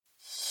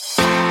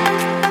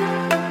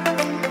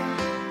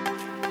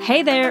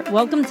Hey there,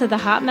 welcome to the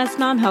Hot Mess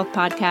Mom Health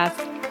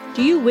Podcast.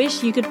 Do you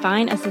wish you could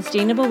find a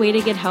sustainable way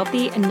to get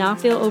healthy and not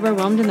feel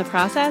overwhelmed in the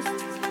process?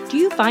 Do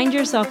you find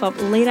yourself up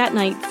late at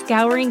night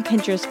scouring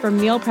Pinterest for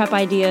meal prep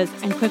ideas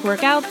and quick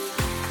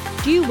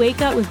workouts? Do you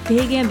wake up with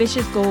big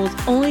ambitious goals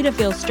only to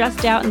feel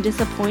stressed out and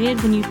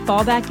disappointed when you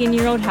fall back in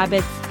your old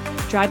habits,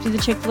 drive through the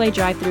Chick-fil-A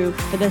drive-thru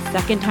for the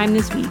second time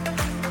this week,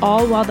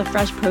 all while the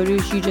fresh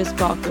produce you just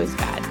bought goes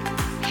bad?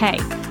 Hey,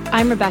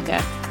 I'm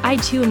Rebecca. I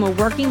too am a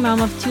working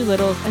mom of two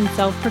littles and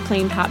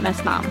self-proclaimed hot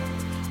mess mom.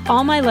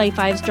 All my life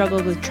I've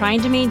struggled with trying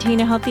to maintain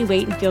a healthy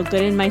weight and feel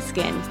good in my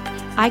skin.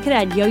 I could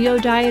add yo-yo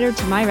dieter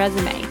to my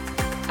resume.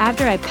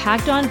 After I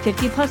packed on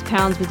 50 plus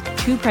pounds with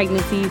 2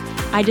 pregnancies,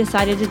 I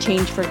decided to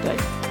change for good.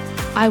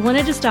 I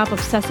wanted to stop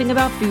obsessing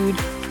about food,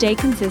 stay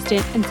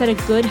consistent, and set a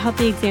good,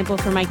 healthy example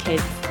for my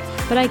kids.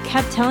 But I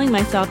kept telling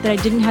myself that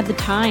I didn't have the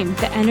time,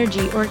 the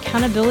energy, or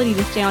accountability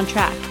to stay on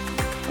track,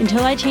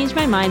 until I changed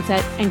my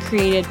mindset and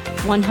created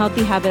one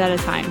healthy habit at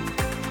a time.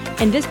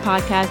 In this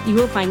podcast, you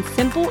will find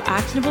simple,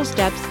 actionable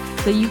steps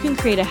so you can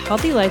create a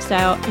healthy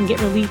lifestyle and get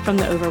relief from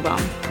the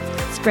overwhelm.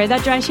 Spray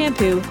that dry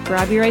shampoo,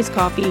 grab your iced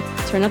coffee,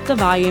 turn up the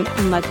volume,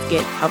 and let's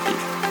get healthy.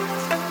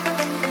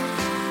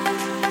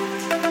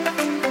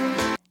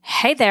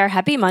 Hey there,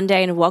 happy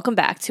Monday, and welcome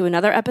back to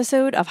another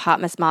episode of Hot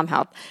Mess Mom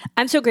Health.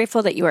 I'm so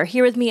grateful that you are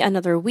here with me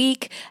another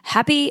week.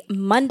 Happy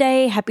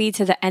Monday, happy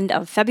to the end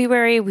of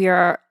February. We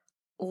are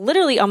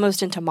literally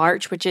almost into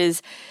March, which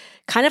is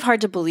kind of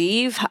hard to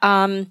believe.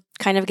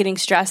 Kind of getting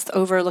stressed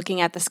over looking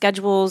at the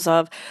schedules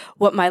of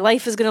what my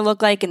life is going to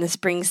look like in the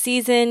spring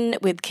season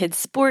with kids'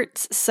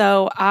 sports.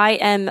 So I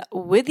am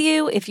with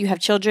you if you have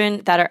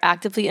children that are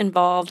actively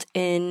involved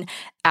in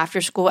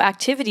after-school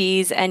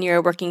activities and you're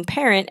a working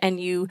parent and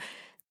you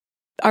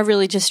are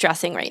really just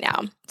stressing right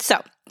now. So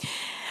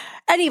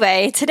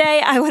anyway,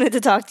 today I wanted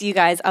to talk to you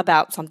guys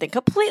about something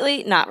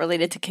completely not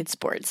related to kids'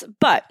 sports,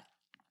 but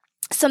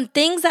some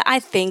things that I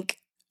think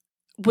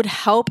would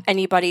help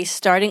anybody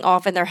starting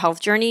off in their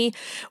health journey,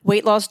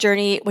 weight loss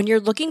journey, when you're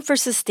looking for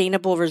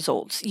sustainable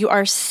results. You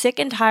are sick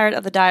and tired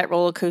of the diet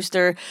roller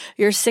coaster.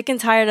 You're sick and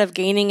tired of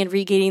gaining and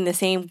regaining the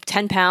same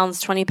 10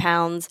 pounds, 20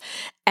 pounds,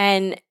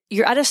 and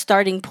you're at a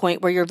starting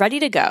point where you're ready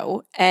to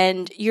go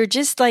and you're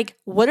just like,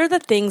 what are the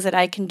things that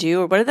I can do,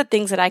 or what are the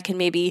things that I can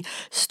maybe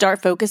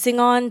start focusing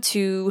on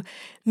to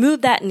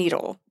move that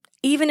needle?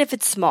 Even if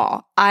it's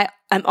small.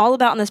 I'm all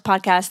about on this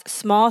podcast,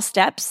 small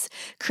steps,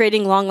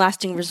 creating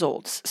long-lasting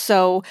results.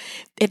 So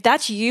if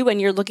that's you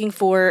and you're looking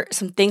for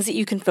some things that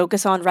you can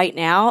focus on right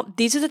now,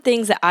 these are the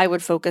things that I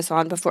would focus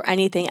on before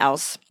anything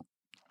else.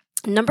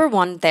 Number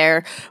one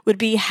there would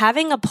be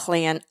having a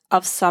plan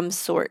of some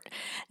sort.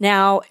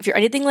 Now, if you're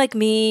anything like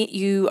me,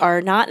 you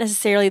are not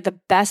necessarily the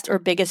best or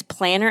biggest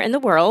planner in the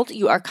world.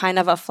 You are kind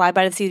of a fly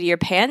by the seat of your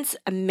pants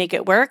and make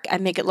it work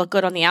and make it look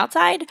good on the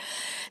outside.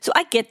 So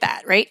I get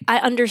that, right? I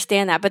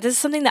understand that. But this is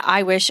something that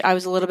I wish I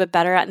was a little bit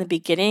better at in the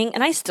beginning.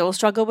 And I still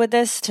struggle with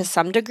this to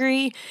some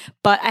degree,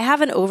 but I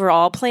have an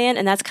overall plan.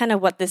 And that's kind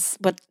of what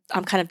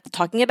I'm kind of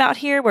talking about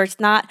here, where it's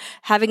not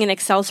having an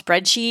Excel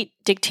spreadsheet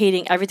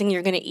dictating everything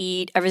you're going to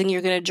eat, everything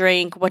you're going to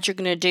drink, what you're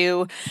going to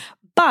do,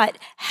 but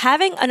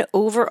having an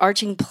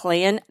overarching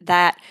plan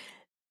that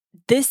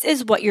this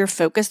is what you're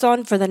focused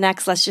on for the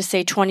next, let's just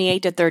say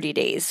 28 to 30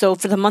 days. So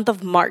for the month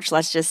of March,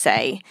 let's just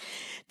say,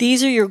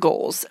 these are your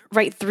goals.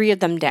 Write 3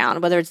 of them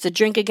down, whether it's to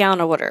drink a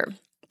gallon of water,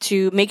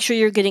 to make sure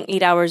you're getting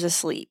 8 hours of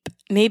sleep.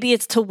 Maybe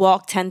it's to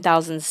walk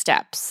 10,000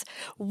 steps.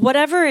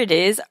 Whatever it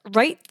is,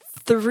 write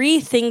 3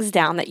 things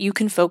down that you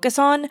can focus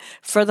on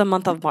for the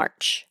month of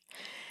March.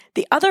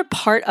 The other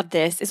part of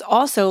this is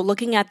also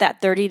looking at that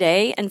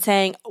 30-day and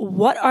saying,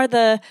 what are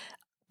the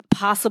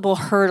possible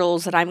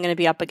hurdles that I'm going to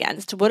be up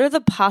against? What are the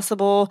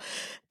possible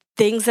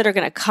things that are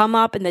going to come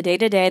up in the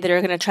day-to-day that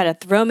are going to try to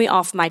throw me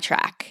off my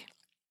track?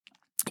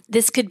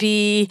 This could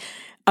be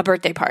a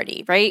birthday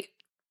party, right?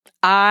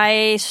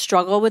 I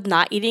struggle with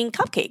not eating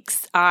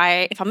cupcakes.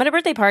 If I'm at a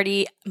birthday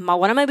party,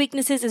 one of my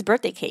weaknesses is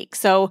birthday cake.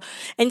 So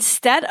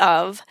instead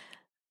of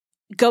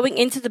going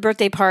into the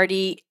birthday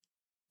party,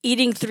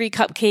 eating 3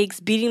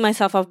 cupcakes, beating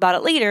myself up about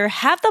it later,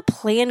 have the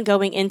plan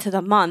going into the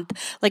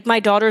month. Like my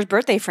daughter's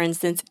birthday, for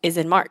instance, is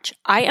in March.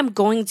 I am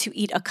going to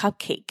eat a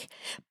cupcake,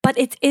 but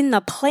it's in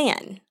the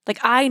plan. Like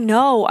I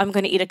know I'm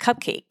going to eat a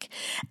cupcake.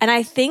 And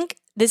I think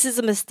this is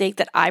a mistake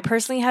that I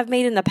personally have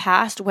made in the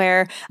past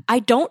where I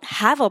don't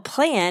have a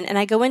plan and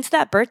I go into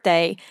that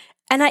birthday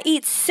and I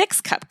eat 6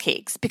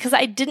 cupcakes because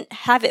I didn't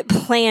have it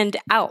planned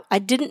out. I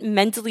didn't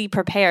mentally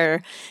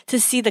prepare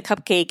to see the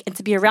cupcake and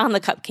to be around the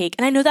cupcake.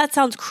 And I know that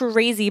sounds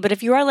crazy, but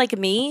if you are like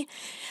me,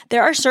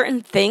 there are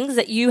certain things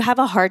that you have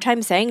a hard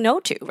time saying no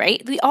to,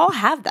 right? We all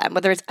have them,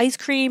 whether it's ice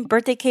cream,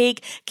 birthday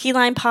cake, key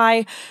lime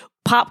pie,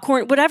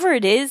 popcorn, whatever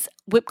it is,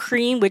 whipped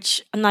cream,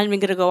 which I'm not even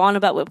going to go on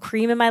about whipped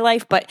cream in my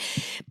life, but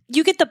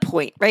you get the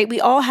point, right? We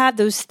all have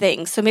those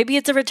things. So maybe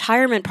it's a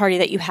retirement party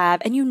that you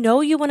have and you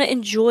know you want to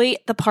enjoy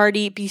the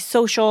party, be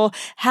social,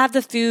 have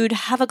the food,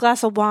 have a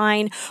glass of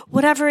wine,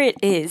 whatever it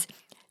is.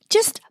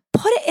 Just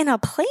put it in a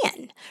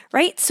plan,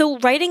 right? So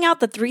writing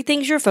out the 3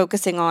 things you're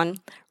focusing on,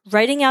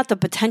 writing out the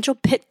potential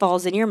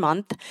pitfalls in your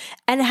month,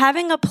 and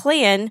having a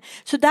plan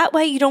so that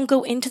way you don't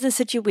go into the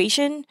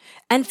situation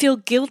and feel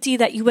guilty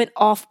that you went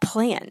off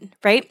plan,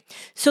 right?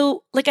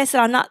 So like I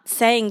said, I'm not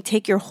saying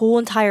take your whole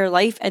entire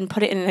life and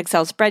put it in an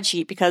Excel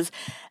spreadsheet, because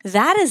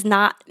that is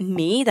not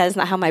me. That is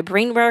not how my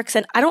brain works.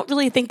 And I don't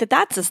really think that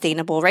that's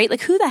sustainable, right?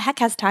 Like, who the heck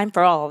has time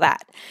for all of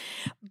that?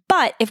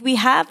 But if we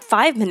have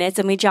 5 minutes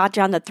and we jot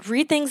down the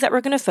 3 things that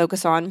we're going to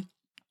focus on,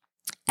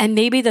 and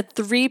maybe the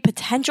 3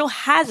 potential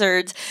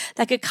hazards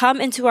that could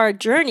come into our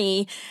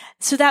journey,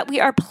 so that we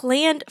are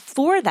planned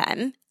for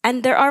them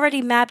and they're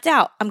already mapped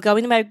out. I'm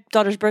going to my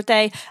daughter's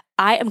birthday.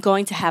 I am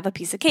going to have a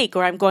piece of cake,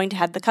 or I'm going to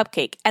have the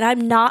cupcake, and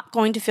I'm not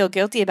going to feel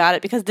guilty about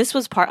it because this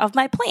was part of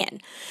my plan.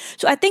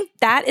 So I think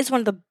that is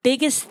one of the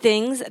biggest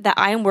things that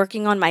I am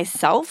working on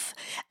myself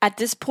at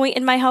this point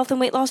in my health and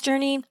weight loss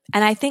journey.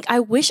 And I think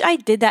I wish I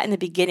did that in the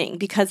beginning,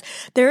 because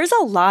there is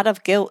a lot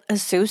of guilt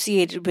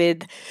associated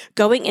with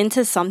going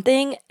into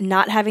something,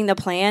 not having the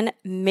plan,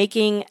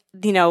 making,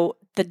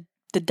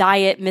 the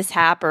diet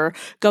mishap, or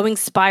going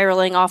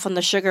spiraling off on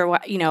the sugar,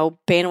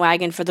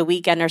 bandwagon for the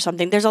weekend or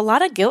something. There's a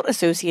lot of guilt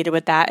associated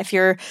with that if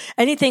you're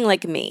anything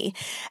like me.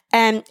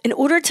 And in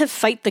order to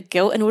fight the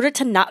guilt, in order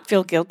to not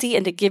feel guilty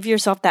and to give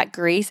yourself that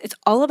grace, it's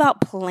all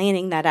about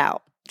planning that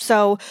out.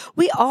 So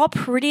we all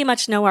pretty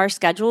much know our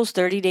schedules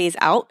 30 days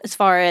out as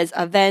far as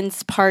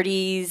events,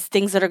 parties,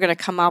 things that are going to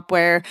come up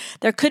where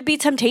there could be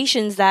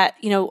temptations that,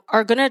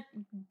 are going to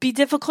be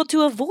difficult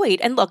to avoid.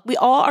 And look, we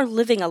all are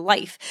living a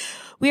life.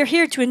 We are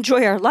here to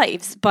enjoy our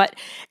lives. But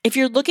if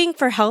you're looking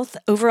for health,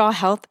 overall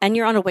health, and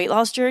you're on a weight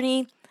loss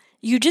journey,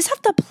 you just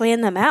have to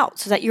plan them out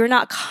so that you're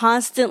not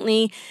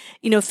constantly,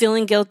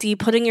 feeling guilty,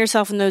 putting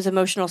yourself in those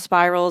emotional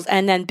spirals,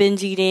 and then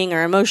binge eating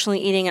or emotionally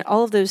eating and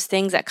all of those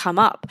things that come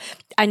up.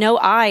 I know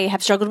I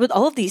have struggled with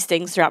all of these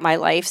things throughout my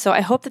life. So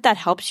I hope that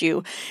helps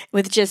you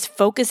with just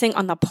focusing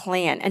on the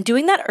plan and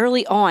doing that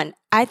early on.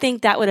 I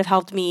think that would have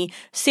helped me,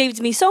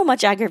 saved me so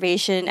much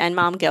aggravation and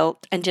mom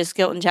guilt and just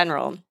guilt in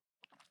general.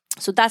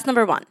 So that's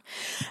number 1.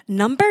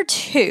 Number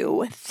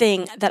 2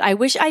 thing that I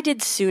wish I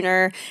did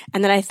sooner,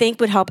 and that I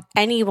think would help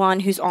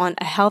anyone who's on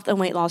a health and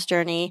weight loss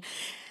journey,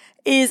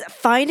 is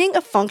finding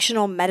a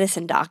functional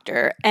medicine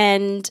doctor.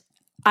 And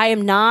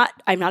I'm not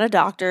a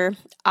doctor.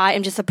 I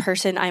am just a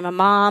person. I'm a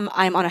mom.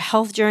 I'm on a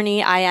health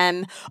journey. I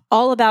am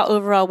all about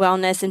overall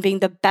wellness and being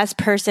the best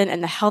person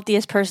and the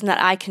healthiest person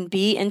that I can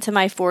be into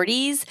my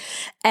 40s.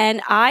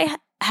 And I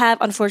have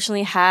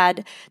unfortunately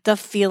had the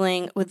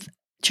feeling with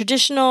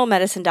traditional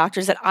medicine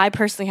doctors that I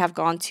personally have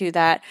gone to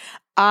that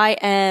I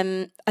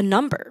am a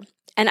number.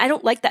 And I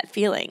don't like that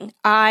feeling.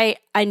 I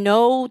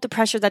know the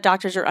pressure that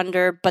doctors are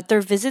under, but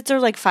their visits are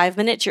like 5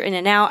 minutes. You're in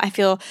and out. I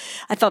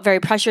felt very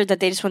pressured that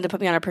they just wanted to put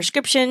me on a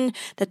prescription,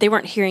 that they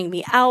weren't hearing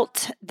me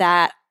out,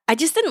 that I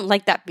just didn't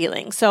like that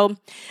feeling. So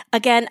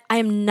again,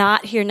 I'm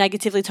not here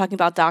negatively talking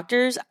about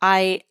doctors.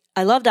 I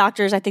love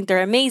doctors. I think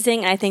they're amazing.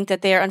 And I think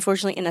that they are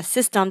unfortunately in a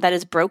system that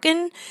is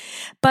broken.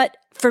 But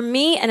for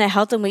me and a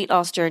health and weight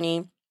loss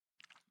journey,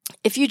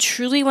 if you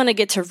truly want to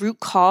get to root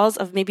cause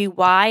of maybe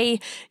why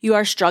you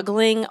are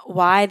struggling,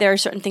 why there are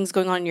certain things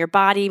going on in your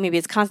body, maybe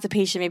it's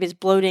constipation, maybe it's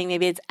bloating,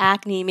 maybe it's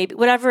acne, maybe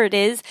whatever it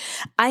is,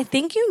 I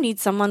think you need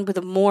someone with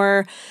a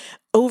more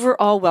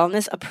overall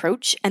wellness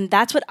approach. And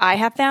that's what I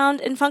have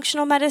found in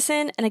functional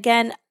medicine. And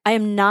again, I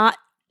am not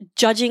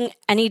judging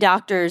any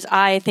doctors.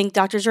 I think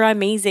doctors are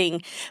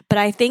amazing. But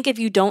I think if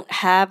you don't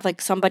have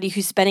like somebody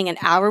who's spending an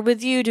hour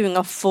with you doing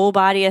a full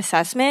body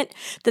assessment,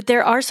 that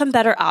there are some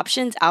better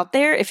options out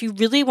there. If you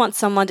really want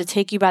someone to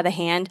take you by the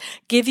hand,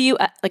 give you,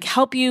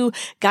 help you,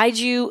 guide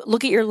you,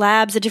 look at your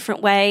labs a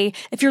different way.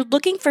 If you're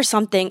looking for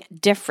something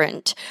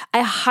different,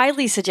 I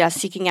highly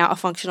suggest seeking out a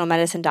functional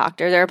medicine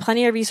doctor. There are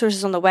plenty of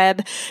resources on the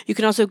web. You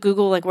can also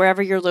Google like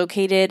wherever you're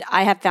located.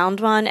 I have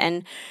found one,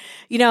 and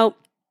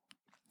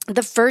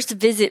the first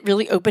visit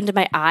really opened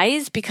my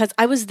eyes because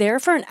I was there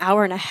for an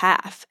hour and a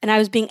half and I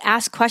was being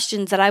asked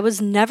questions that I was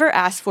never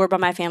asked for by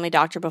my family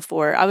doctor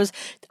before.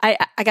 I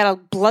got a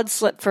blood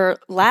slip for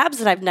labs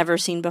that I've never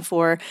seen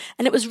before.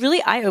 And it was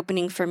really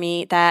eye-opening for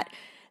me that,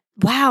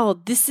 wow,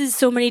 this is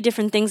so many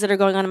different things that are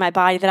going on in my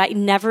body that I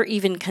never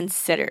even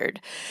considered.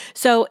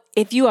 So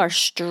if you are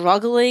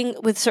struggling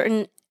with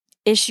certain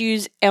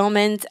issues,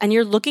 ailments, and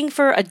you're looking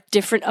for a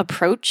different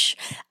approach,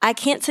 I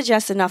can't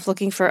suggest enough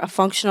looking for a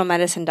functional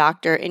medicine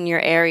doctor in your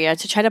area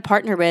to try to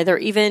partner with, or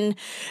even,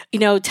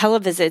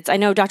 televisits. I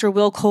know Dr.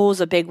 Will Cole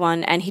is a big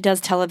one, and he does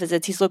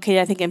televisits. He's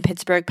located, I think, in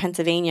Pittsburgh,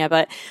 Pennsylvania,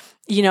 but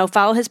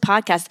follow his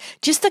podcast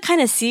just to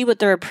kind of see what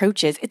their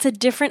approach is. It's a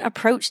different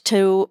approach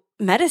to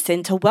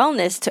medicine, to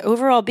wellness, to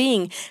overall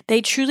being. They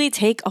truly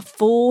take a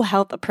full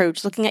health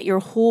approach, looking at your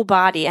whole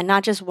body and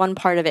not just one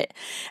part of it.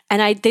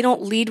 And they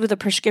don't lead with a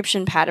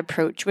prescription pad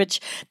approach,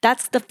 which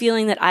that's the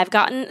feeling that I've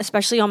gotten,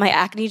 especially on my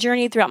acne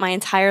journey throughout my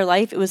entire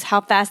life. It was how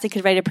fast they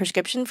could write a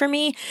prescription for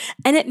me.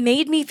 And it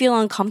made me feel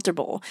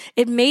uncomfortable.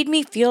 It made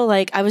me feel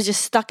like I was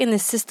just stuck in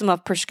this system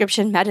of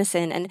prescription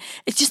medicine. And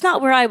it's just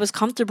not where I was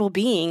comfortable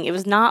being. It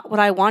was not what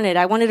I wanted.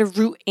 I wanted a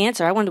root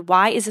answer. I wanted,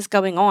 why is this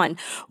going on?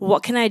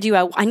 What can I do?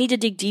 I need to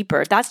dig deeper.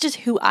 super. That's just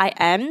who I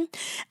am.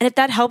 And if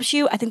that helps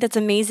you, I think that's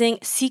amazing.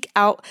 Seek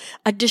out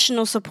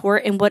additional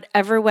support in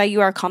whatever way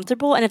you are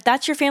comfortable. And if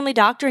that's your family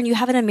doctor and you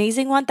have an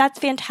amazing one, that's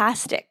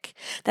fantastic.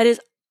 That is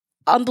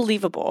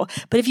unbelievable.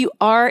 But if you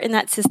are in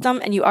that system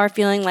and you are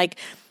feeling like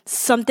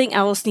something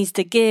else needs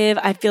to give,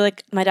 I feel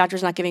like my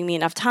doctor's not giving me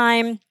enough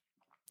time,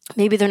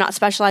 maybe they're not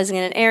specializing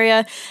in an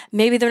area,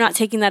 maybe they're not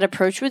taking that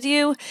approach with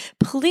you,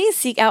 please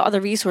seek out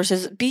other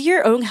resources. Be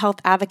your own health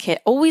advocate.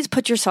 Always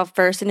put yourself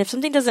first. And if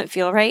something doesn't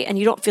feel right and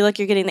you don't feel like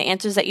you're getting the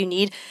answers that you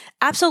need,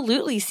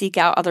 absolutely seek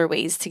out other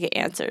ways to get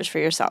answers for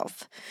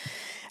yourself.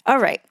 All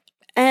right.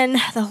 And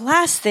the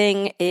last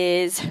thing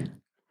is,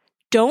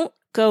 don't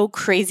go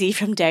crazy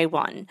from day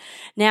one.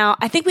 Now,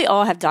 I think we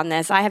all have done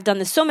this. I have done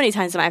this so many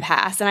times in my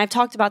past, and I've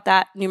talked about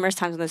that numerous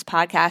times on this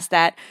podcast,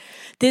 that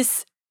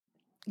this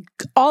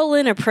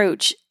all-in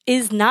approach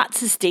is not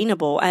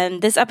sustainable.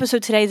 And this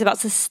episode today is about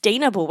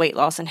sustainable weight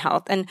loss and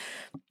health and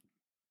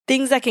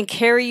things that can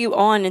carry you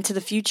on into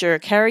the future,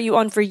 carry you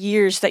on for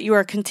years, so that you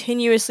are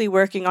continuously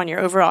working on your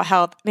overall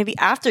health, maybe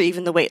after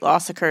even the weight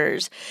loss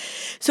occurs.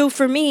 So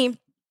for me,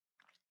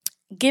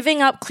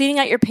 giving up, cleaning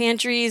out your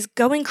pantries,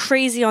 going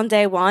crazy on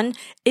day one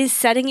is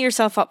setting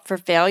yourself up for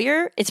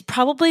failure. It's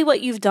probably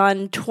what you've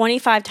done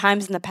 25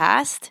 times in the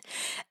past.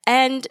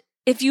 And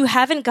if you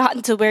haven't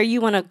gotten to where you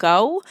want to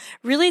go,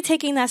 really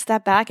taking that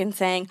step back and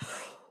saying,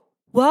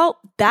 well,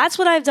 that's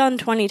what I've done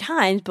 20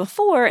 times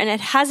before and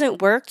it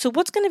hasn't worked. So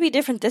what's going to be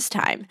different this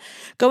time?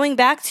 Going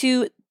back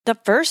to the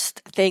first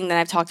thing that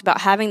I've talked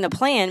about, having the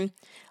plan,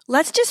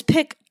 let's just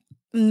pick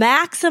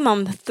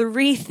maximum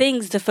 3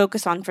 things to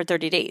focus on for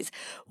 30 days.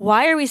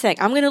 Why are we saying,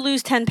 I'm going to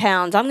lose 10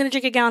 pounds, I'm going to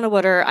drink a gallon of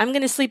water, I'm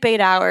going to sleep 8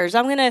 hours,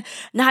 I'm going to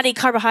not eat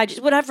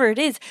carbohydrates, whatever it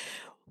is?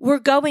 We're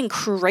going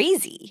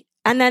crazy.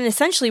 And then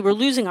essentially we're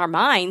losing our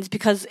minds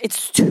because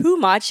it's too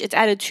much. It's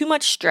added too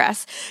much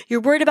stress. You're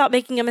worried about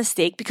making a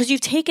mistake because you've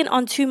taken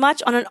on too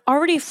much on an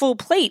already full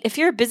plate. If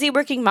you're a busy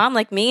working mom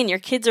like me and your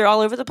kids are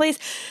all over the place,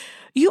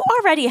 you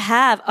already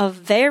have a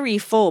very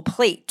full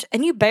plate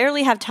and you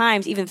barely have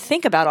time to even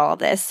think about all of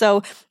this.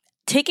 So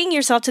taking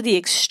yourself to the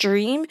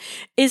extreme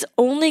is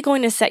only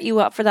going to set you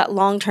up for that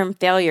long-term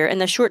failure and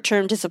the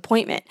short-term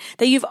disappointment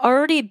that you've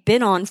already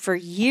been on for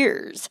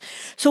years.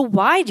 So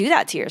why do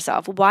that to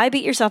yourself? Why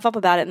beat yourself up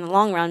about it in the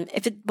long run?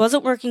 If it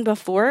wasn't working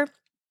before,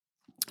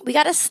 we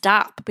got to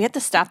stop. We have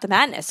to stop the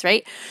madness,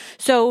 right?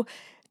 So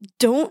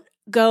don't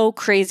go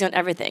crazy on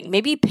everything.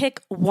 Maybe pick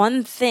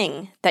one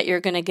thing that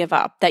you're going to give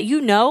up that you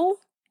know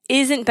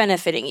isn't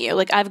benefiting you.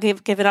 Like I've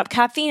given up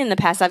caffeine in the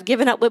past. I've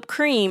given up whipped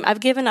cream. I've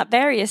given up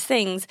various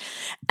things.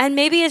 And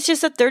maybe it's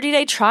just a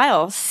 30-day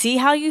trial. See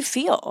how you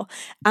feel.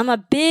 I'm a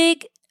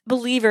big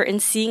believer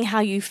in seeing how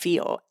you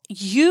feel.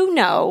 You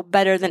know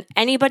better than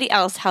anybody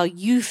else how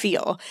you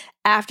feel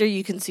after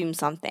you consume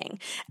something.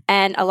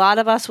 And a lot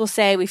of us will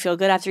say we feel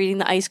good after eating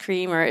the ice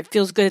cream, or it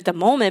feels good at the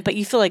moment, but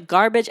you feel like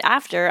garbage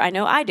after. I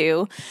know I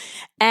do.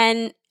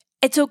 And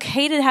it's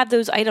okay to have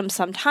those items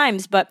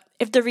sometimes, but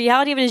if the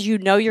reality of it is you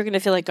know you're going to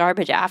feel like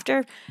garbage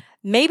after,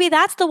 maybe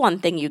that's the one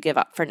thing you give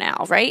up for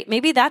now, right?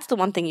 Maybe that's the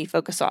one thing you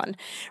focus on.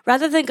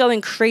 Rather than going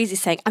crazy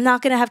saying, I'm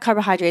not going to have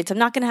carbohydrates, I'm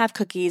not going to have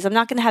cookies, I'm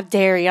not going to have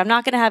dairy, I'm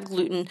not going to have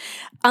gluten.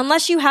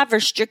 Unless you have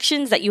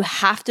restrictions that you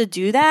have to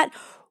do that,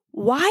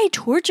 why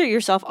torture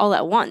yourself all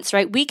at once,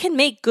 right? We can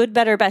make good,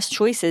 better, best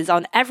choices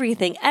on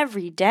everything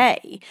every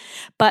day.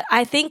 But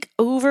I think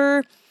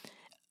over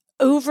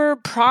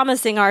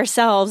promising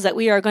ourselves that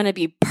we are going to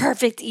be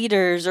perfect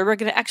eaters or we're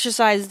going to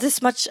exercise this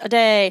much a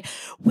day,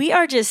 we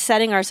are just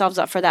setting ourselves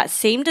up for that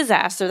same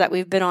disaster that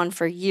we've been on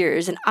for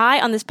years. And I,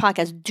 on this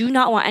podcast, do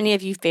not want any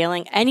of you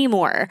failing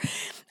anymore.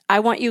 I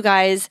want you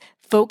guys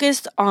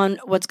focused on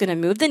what's going to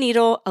move the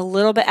needle a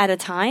little bit at a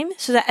time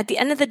so that at the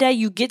end of the day,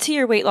 you get to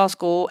your weight loss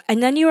goal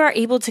and then you are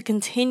able to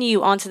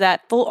continue onto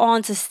that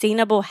full-on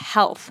sustainable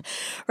health,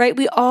 right?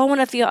 We all want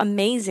to feel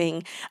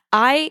amazing.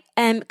 I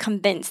am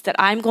convinced that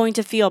I'm going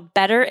to feel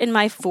better in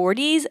my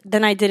 40s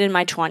than I did in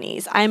my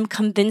 20s. I'm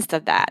convinced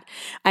of that.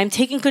 I'm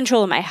taking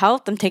control of my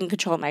health. I'm taking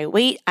control of my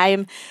weight. I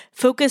am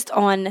focused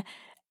on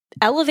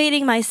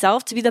elevating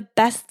myself to be the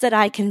best that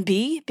I can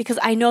be because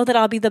I know that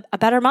I'll be a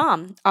better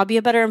mom. I'll be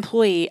a better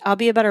employee. I'll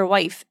be a better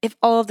wife. If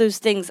all of those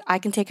things, I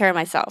can take care of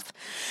myself.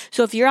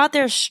 So if you're out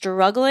there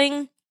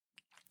struggling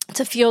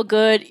to feel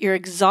good, you're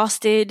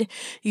exhausted,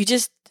 you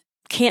just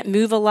can't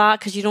move a lot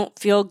because you don't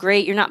feel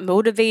great, you're not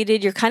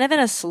motivated, you're kind of in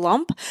a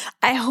slump,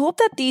 I hope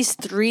that these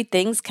 3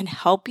 things can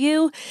help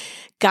you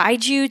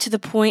guide you to the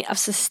point of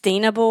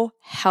sustainable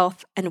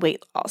health and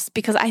weight loss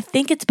because I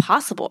think it's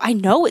possible. I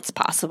know it's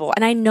possible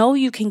and I know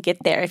you can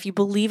get there if you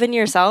believe in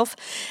yourself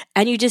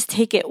and you just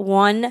take it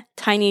one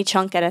tiny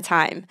chunk at a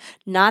time,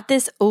 not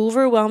this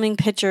overwhelming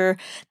picture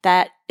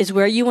that is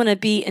where you want to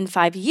be in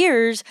 5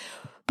 years.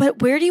 But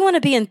where do you want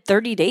to be in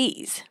 30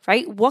 days,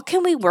 right? What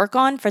can we work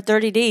on for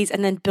 30 days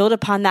and then build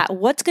upon that?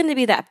 What's going to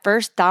be that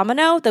first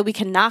domino that we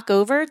can knock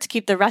over to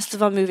keep the rest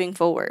of them moving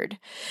forward?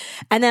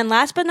 And then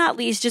last but not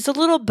least, just a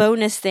little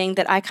bonus thing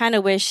that I kind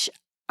of wish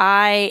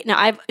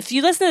if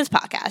you listen to this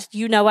podcast,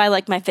 you know I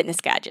like my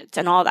fitness gadgets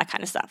and all that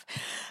kind of stuff.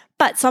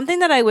 But something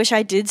that I wish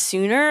I did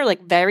sooner,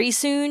 like very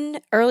soon,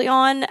 early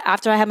on,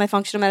 after I had my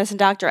functional medicine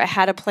doctor, I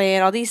had a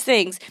plan, all these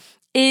things,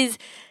 is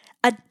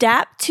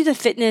adapt to the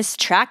fitness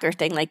tracker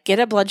thing. Like get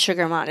a blood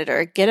sugar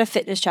monitor, get a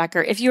fitness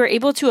tracker. If you are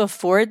able to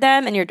afford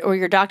them and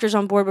your doctor's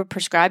on board with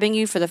prescribing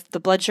you for the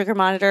blood sugar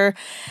monitor,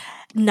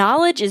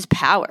 knowledge is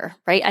power,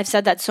 right? I've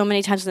said that so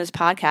many times in this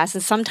podcast.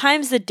 And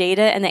sometimes the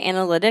data and the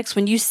analytics,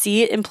 when you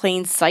see it in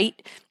plain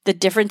sight, the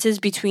differences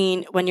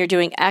between when you're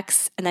doing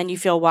X and then you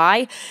feel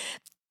Y,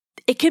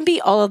 it can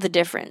be all of the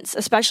difference,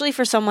 especially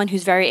for someone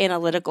who's very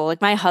analytical.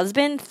 Like my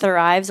husband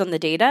thrives on the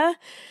data.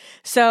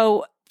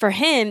 So for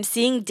him,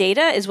 seeing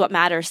data is what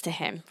matters to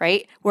him,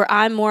 right? Where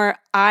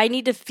I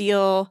need to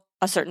feel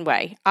a certain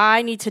way.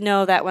 I need to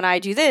know that when I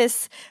do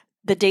this,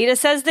 the data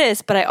says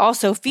this, but I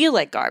also feel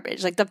like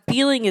garbage. Like the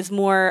feeling is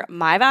more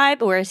my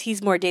vibe, whereas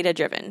he's more data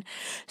driven.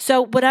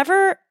 So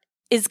whatever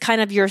is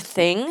kind of your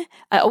thing,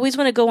 I always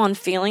want to go on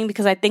feeling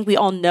because I think we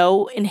all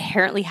know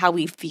inherently how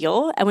we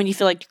feel. And when you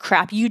feel like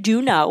crap, you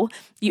do know.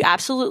 You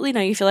absolutely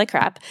know you feel like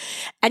crap.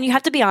 And you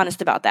have to be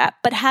honest about that.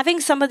 But having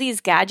some of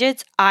these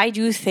gadgets, I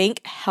do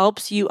think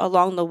helps you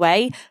along the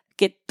way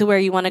get to where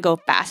you want to go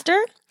faster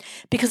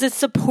because it's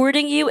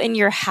supporting you in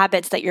your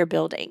habits that you're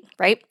building,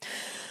 right?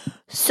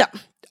 So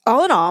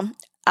all in all,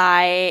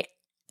 I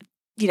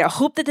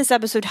hope that this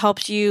episode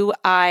helps you.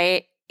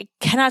 I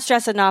cannot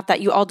stress enough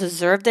that you all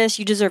deserve this.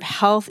 You deserve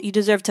health. You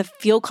deserve to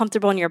feel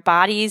comfortable in your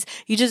bodies.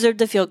 You deserve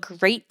to feel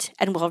great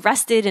and well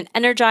rested and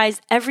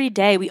energized every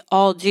day. We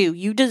all do.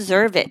 You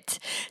deserve it.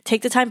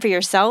 Take the time for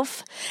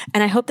yourself.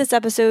 And I hope this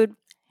episode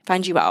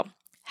finds you well.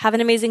 Have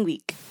an amazing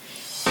week.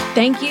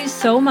 Thank you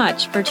so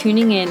much for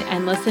tuning in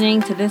and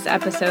listening to this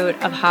episode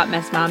of Hot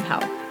Mess Mom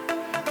Health.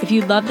 If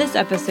you love this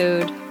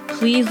episode,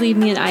 please leave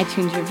me an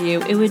iTunes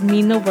review. It would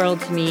mean the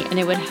world to me and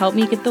it would help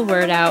me get the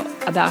word out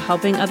about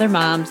helping other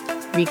moms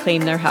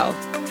reclaim their health.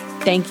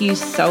 Thank you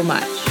so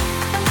much.